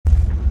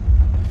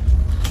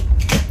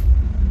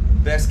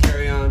Best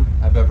carry-on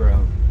I've ever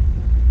owned.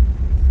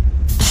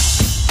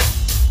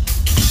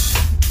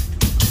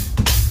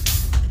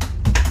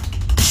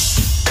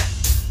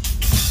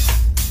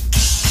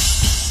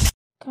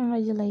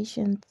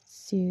 Congratulations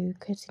to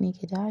Kourtney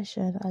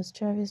Kardashian as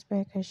Travis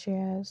Barker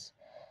shares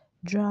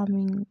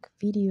drumming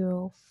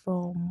video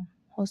from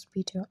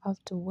hospital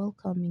after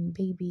welcoming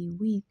baby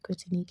with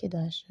Kourtney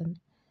Kardashian.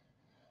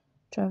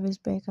 Travis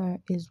Barker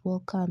is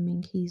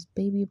welcoming his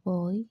baby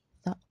boy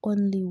the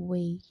only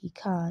way he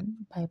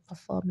can by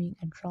performing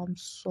a drum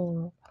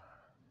solo.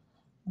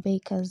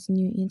 Baker's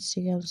new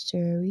Instagram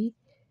story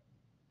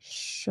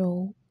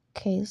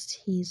showcased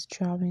his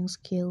drumming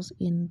skills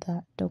in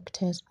the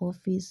doctor's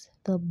office.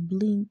 The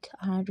Blink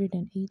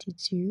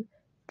 182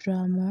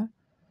 drummer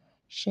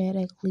shared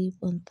a clip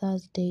on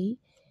Thursday,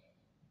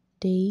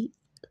 day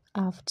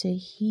after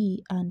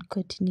he and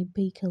Kourtney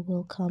Baker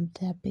welcomed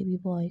their baby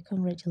boy.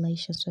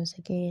 Congratulations once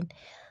again.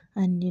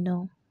 And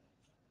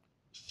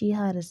she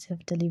had a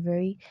safe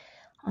delivery,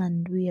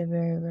 and we are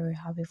very, very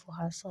happy for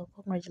her. So,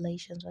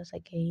 congratulations once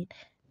again.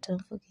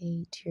 Don't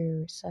forget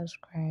to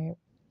subscribe,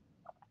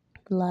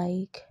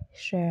 like,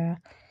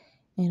 share,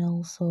 and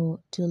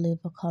also to leave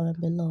a comment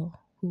below.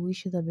 We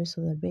wish you the best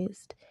of the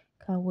best.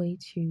 Can't wait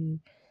to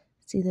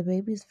see the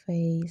baby's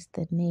face,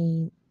 the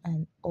name,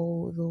 and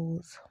all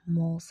those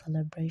more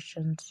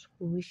celebrations.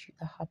 We wish you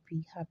a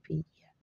happy, happy